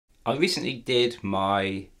I recently did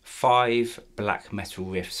my 5 black metal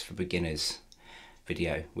riffs for beginners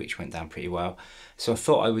video, which went down pretty well. So I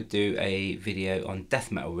thought I would do a video on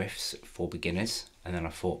death metal riffs for beginners, and then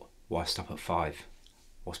I thought, why stop at 5?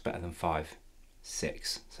 What's better than 5?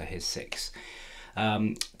 6. So here's 6.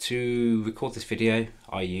 To record this video,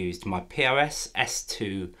 I used my PRS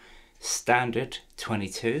S2 Standard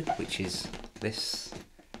 22, which is this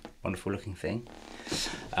wonderful looking thing.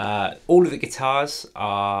 All of the guitars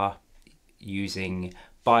are using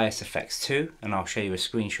Bias Effects 2, and I'll show you a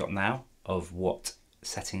screenshot now of what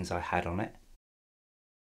settings I had on it.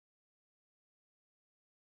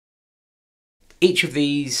 Each of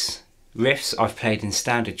these riffs I've played in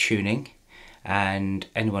standard tuning, and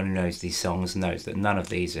anyone who knows these songs knows that none of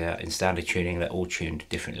these are in standard tuning, they're all tuned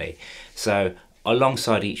differently. So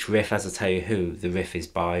alongside each riff, as I tell you who the riff is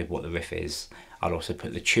by, what the riff is, I'll also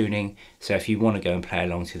put the tuning. So if you want to go and play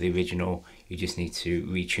along to the original, you just need to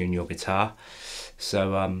retune your guitar.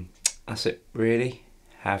 So that's it really.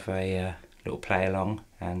 Have a little play along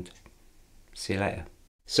and see you later.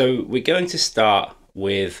 So we're going to start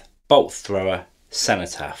with Bolt Thrower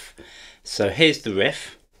Cenotaph. So here's the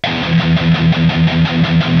riff.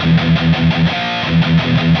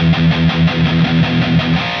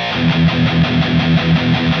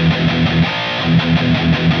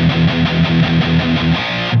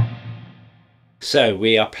 So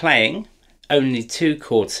we are playing only 2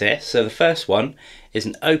 chords here. So the first one is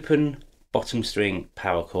an open bottom string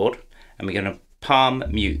power chord, and we're going to palm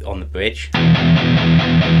mute on the bridge.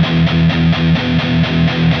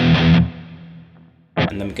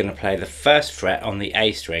 And then we're going to play the 1st fret on the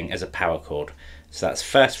A string as a power chord. So that's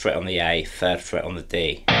 1st fret on the A, 3rd fret on the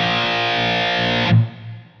D.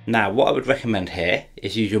 Now what I would recommend here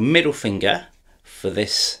is use your middle finger for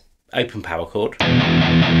this open power chord.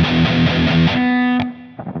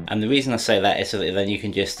 And the reason I say that is so that then you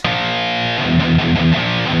can just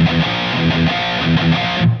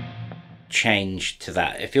change to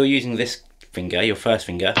that. If you're using this finger, your 1st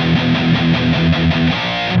finger,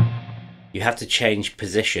 you have to change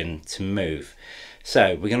position to move.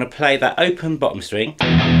 So we're going to play that open bottom string,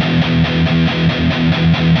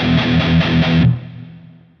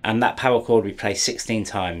 and that power chord we play 16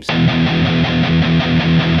 times. And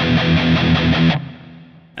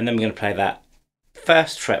then we're going to play that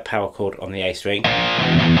 1st fret power chord on the A string.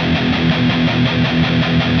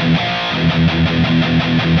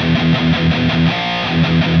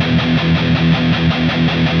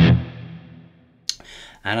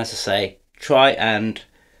 And as I say, try and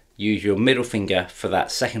use your middle finger for that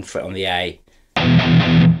 2nd fret on the A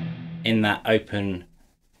in that open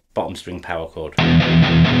bottom string power chord.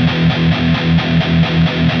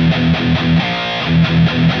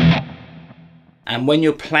 And when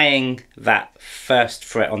you're playing that 1st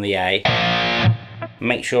fret on the A,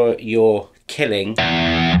 make sure you're killing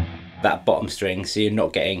that bottom string so you're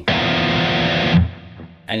not getting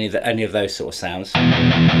any of those sort of sounds.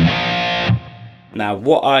 Now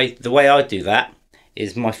the way I do that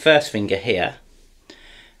is my 1st finger here,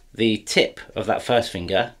 the tip of that 1st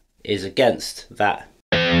finger is against that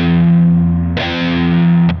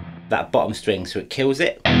bottom string, so it kills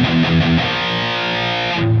it.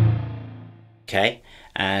 Okay,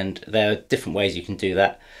 and there are different ways you can do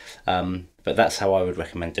that, but that's how I would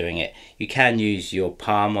recommend doing it. You can use your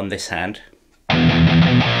palm on this hand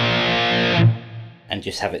and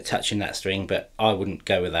just have it touching that string, but I wouldn't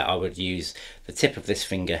go with that. I would use the tip of this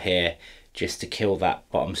finger here just to kill that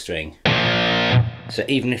bottom string. So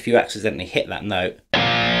even if you accidentally hit that note,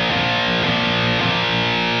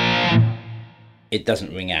 it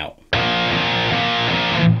doesn't ring out.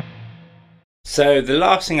 So the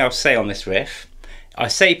last thing I'll say on this riff, I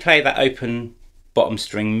say play that open bottom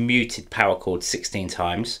string muted power chord 16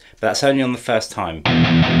 times, but that's only on the 1st time.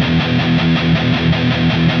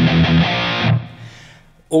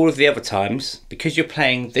 All of the other times, because you're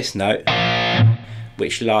playing this note,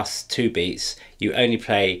 which lasts 2 beats, you only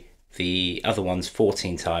play the other ones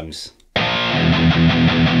 14 times.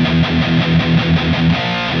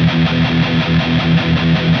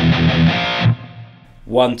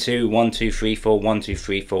 1 2 1 2 3 4 1 2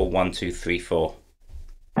 3 4 1 2 3 4.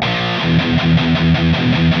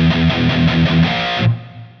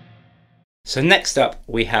 So next up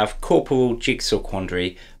we have Corporal Jigsaw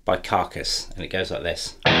Quandary by Carcass, and it goes like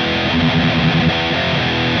this.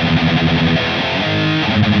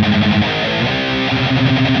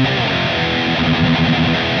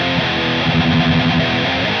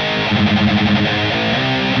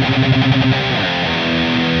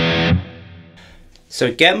 So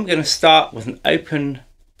again, we're going to start with an open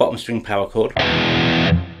bottom string power chord.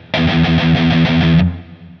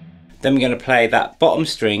 Then we're going to play that bottom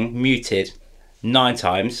string muted 9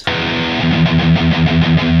 times.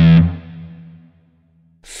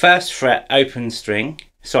 First fret open string,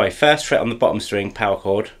 sorry, first fret on the bottom string, power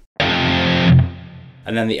chord,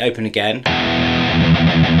 and then the open again,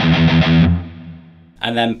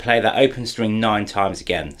 and then play that open string 9 times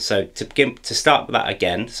again. So to start with that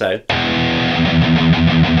again, so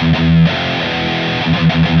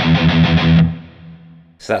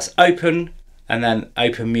that's open and then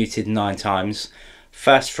open muted 9 times,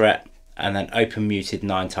 first fret and then open muted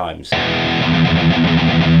 9 times.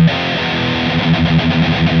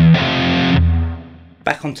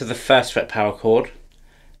 Back onto the first fret power chord,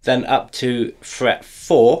 then up to fret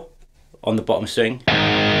 4 on the bottom string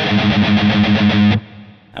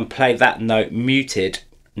and play that note muted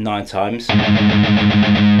 9 times,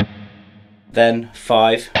 then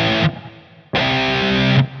 5,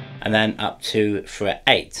 and then up to fret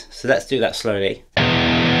 8. So let's do that slowly.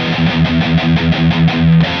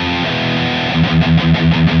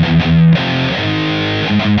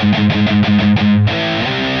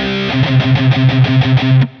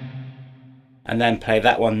 And then play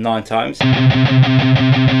that one 9 times,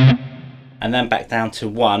 and then back down to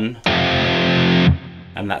 1,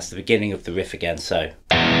 and that's the beginning of the riff again. So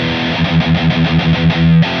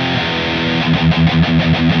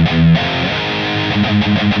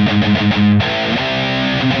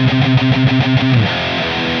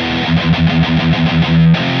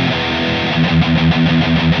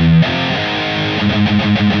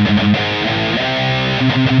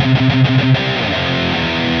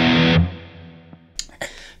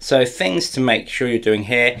So things to make sure you're doing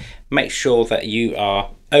here, make sure that you are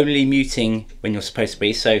only muting when you're supposed to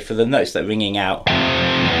be. So for the notes that are ringing out,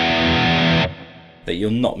 that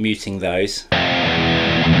you're not muting those.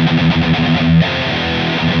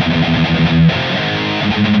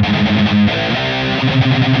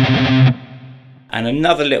 And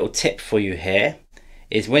another little tip for you here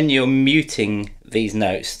is when you're muting these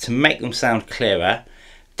notes, to make them sound clearer,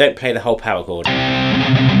 don't play the whole power chord.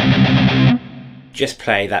 Just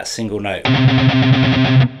play that single note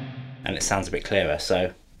and it sounds a bit clearer.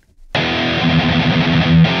 So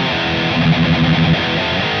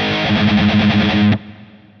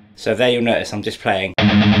there you'll notice I'm just playing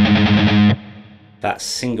that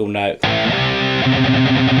single note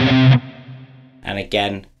and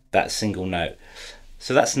again that single note.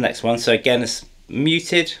 So that's the next one. So again, it's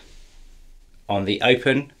muted on the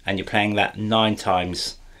open and you're playing that 9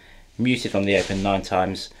 times, muted on the open 9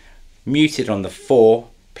 times, muted on the 4,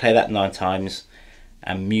 play that 9 times,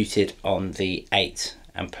 and muted on the 8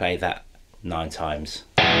 and play that 9 times.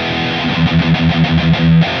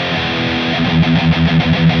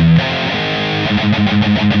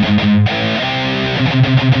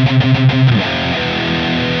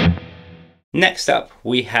 Next up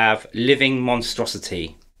we have Living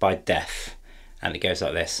Monstrosity by Death, and it goes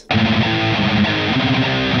like this.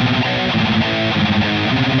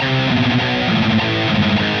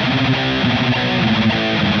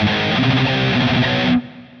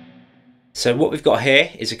 So what we've got here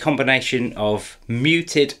is a combination of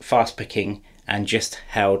muted fast picking and just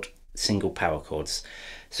held single power chords.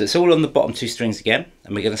 So it's all on the bottom 2 strings again,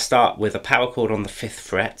 and we're going to start with a power chord on the 5th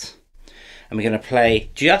fret, and we're going to play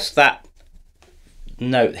just that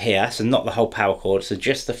note here, so not the whole power chord, so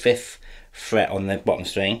just the 5th fret on the bottom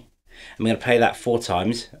string, and we're going to play that 4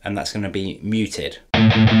 times, and that's going to be muted,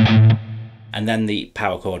 and then the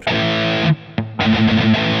power chord.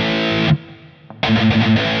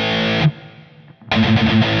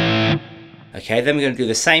 Okay, then we're going to do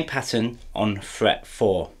the same pattern on fret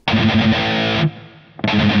 4.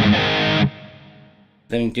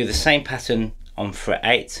 Then we do the same pattern on fret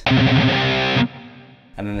 8.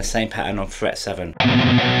 And then the same pattern on fret 7.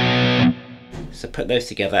 So put those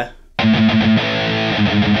together.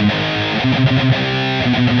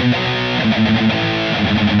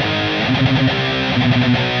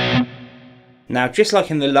 Now, just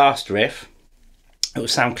like in the last riff, it will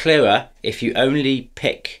sound clearer if you only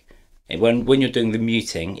pick, when you're doing the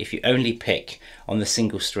muting, if you only pick on the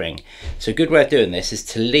single string. So a good way of doing this is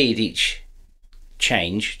to lead each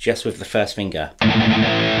change just with the first finger.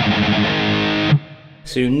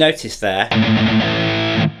 So you notice there,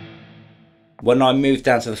 when I moved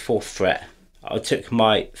down to the 4th fret, I took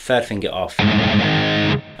my 3rd finger off,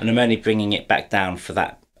 and I'm only bringing it back down for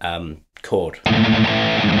that chord.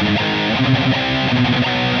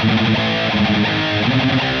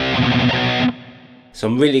 So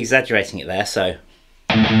I'm really exaggerating it there, so.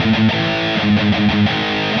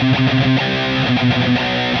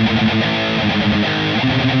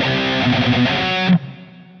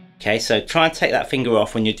 Okay, so try and take that finger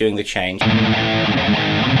off when you're doing the change.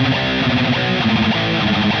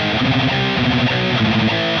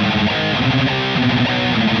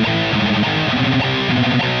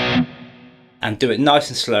 and do it nice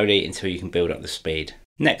and slowly until you can build up the speed.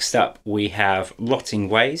 Next up we have Rotting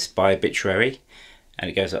Ways by Obituary, and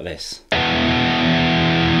it goes like this.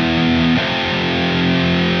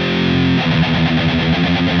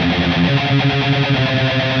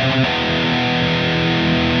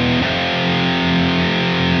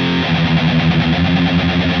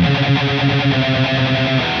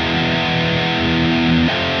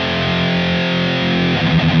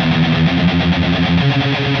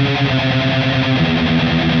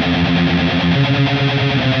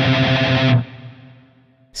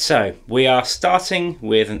 So we are starting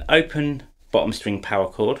with an open bottom string power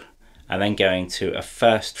chord and then going to a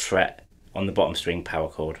first fret on the bottom string power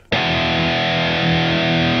chord.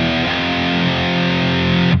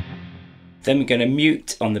 Then we're going to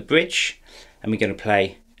mute on the bridge and we're going to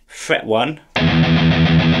play fret 1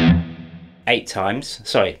 8 times,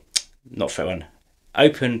 sorry, not fret 1,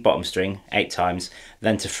 open bottom string 8 times,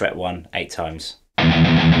 then to fret 1 8 times.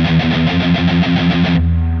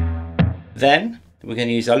 Then we're going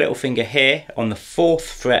to use our little finger here on the 4th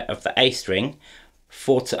fret of the A string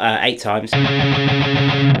 8 times,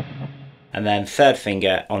 and then 3rd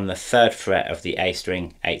finger on the 3rd fret of the A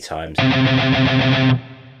string 8 times, and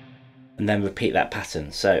then repeat that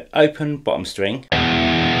pattern. So open bottom string,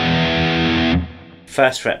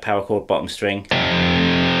 1st fret power chord bottom string,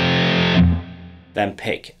 then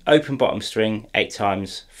pick open bottom string 8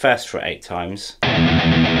 times, 1st fret 8 times,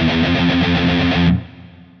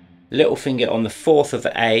 little finger on the 4th of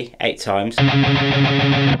the A 8 times, and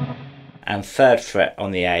 3rd fret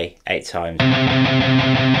on the A 8 times.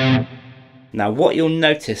 Now what you'll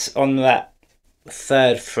notice on that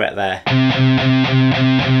 3rd fret there,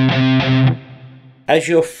 as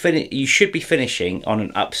you should be finishing on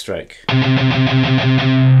an upstroke,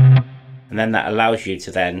 and then that allows you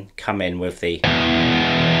to then come in with the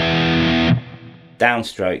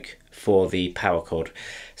downstroke for the power chord.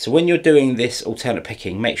 So when you're doing this alternate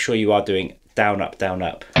picking, make sure you are doing down, up, down,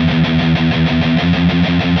 up.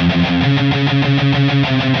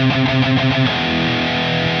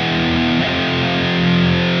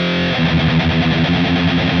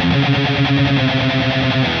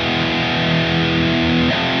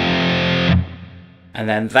 And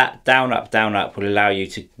then that down, up will allow you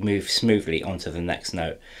to move smoothly onto the next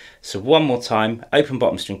note. So one more time, open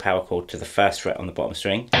bottom string power chord to the 1st fret on the bottom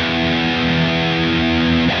string.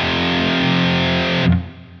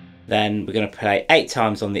 Then we're going to play 8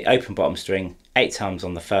 times on the open bottom string, 8 times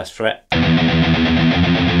on the 1st fret,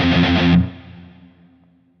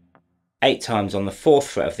 8 times on the 4th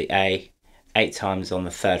fret of the A, 8 times on the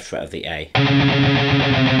 3rd fret of the A.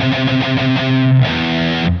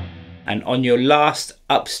 And on your last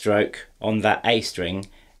upstroke on that A string,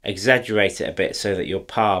 exaggerate it a bit so that your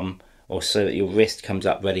palm, or so that your wrist comes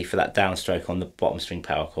up ready for that downstroke on the bottom string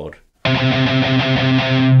power chord.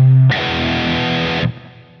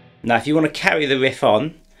 Now if you want to carry the riff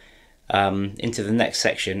on into the next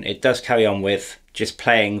section, it does carry on with just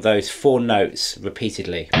playing those 4 notes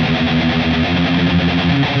repeatedly.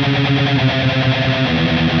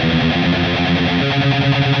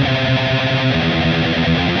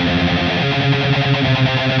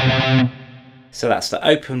 So that's the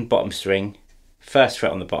open bottom string, 1st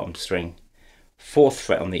fret on the bottom string, 4th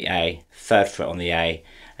fret on the A, 3rd fret on the A,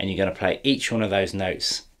 and you're going to play each one of those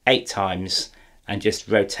notes 8 times and just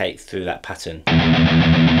rotate through that pattern.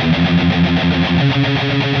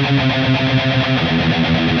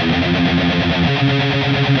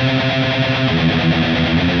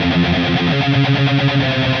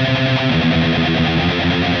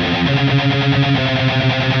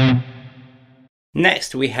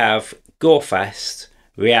 Next we have Gorefest,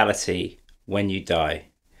 Reality, When You Die,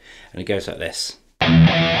 and it goes like this.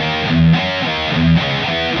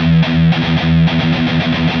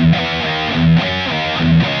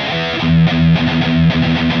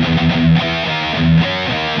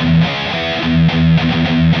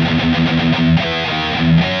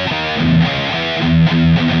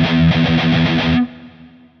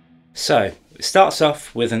 So it starts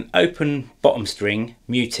off with an open bottom string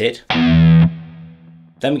muted.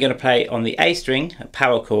 Then we're going to play on the A string, a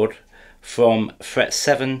power chord, from fret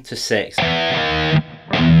 7 to 6. Then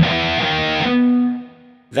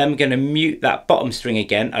we're going to mute that bottom string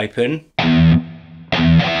again, open.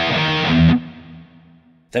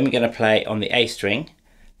 Then we're going to play on the A string,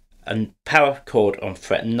 a power chord on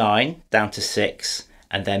fret 9 down to 6,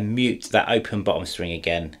 and then mute that open bottom string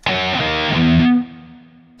again.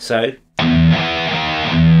 So,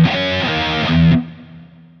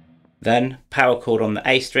 then power chord on the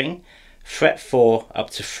A string, fret 4 up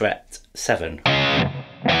to fret 7.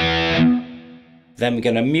 Then we're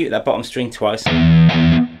going to mute that bottom string twice.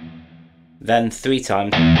 then 3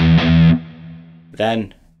 times,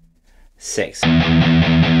 then 6.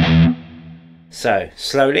 So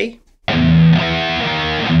slowly.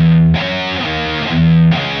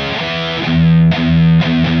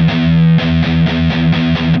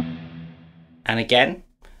 And again,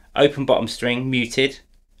 open bottom string, muted,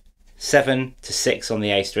 7 to 6 on the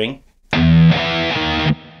A string,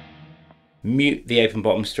 mute the open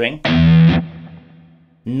bottom string,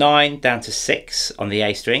 9 down to 6 on the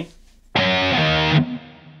A string,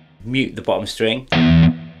 mute the bottom string,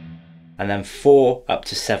 and then 4 up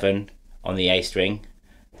to 7 on the A string,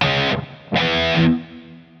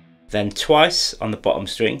 then twice on the bottom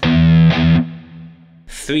string,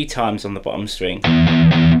 3 times on the bottom string,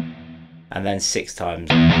 and then 6 times.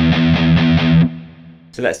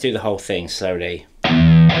 So let's do the whole thing slowly.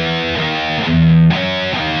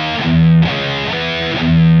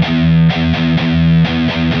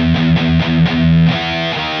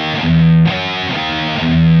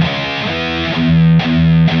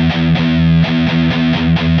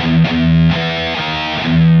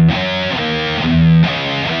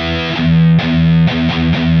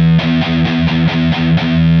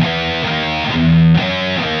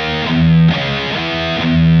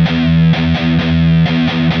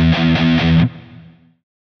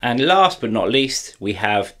 And last but not least, we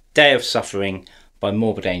have Day of Suffering by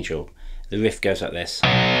Morbid Angel. The riff goes like this.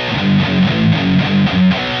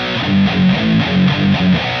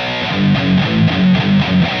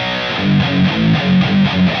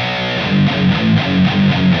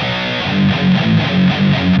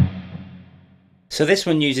 So this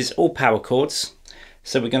one uses all power chords.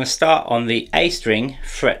 So we're going to start on the A string,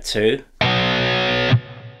 fret 2,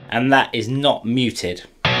 and that is not muted.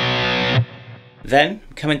 Then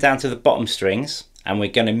coming down to the bottom strings, and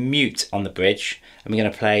we're going to mute on the bridge, and we're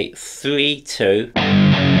going to play 3, 2,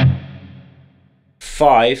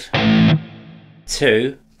 5,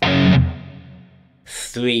 2,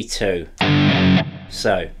 3, 2.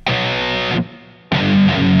 So,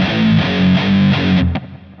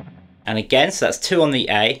 and again, so that's 2 on the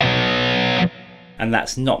A, and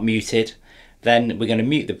that's not muted. Then we're going to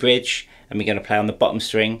mute the bridge, and we're going to play on the bottom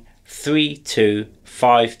string 3, 2,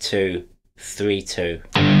 5, 2, 3, 2.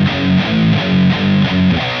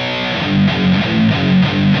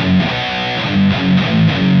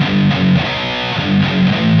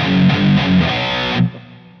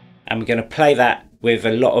 And we're going to play that with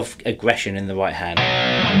a lot of aggression in the right hand.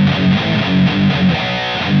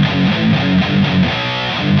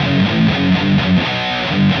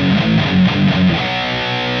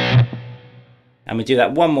 And we do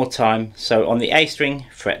that one more time. So on the A string,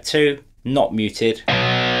 fret 2, not muted.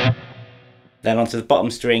 Then onto the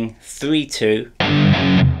bottom string, 3, 2,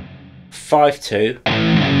 5, 2,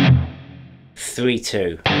 3,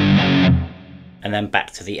 2, and then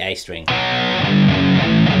back to the A string.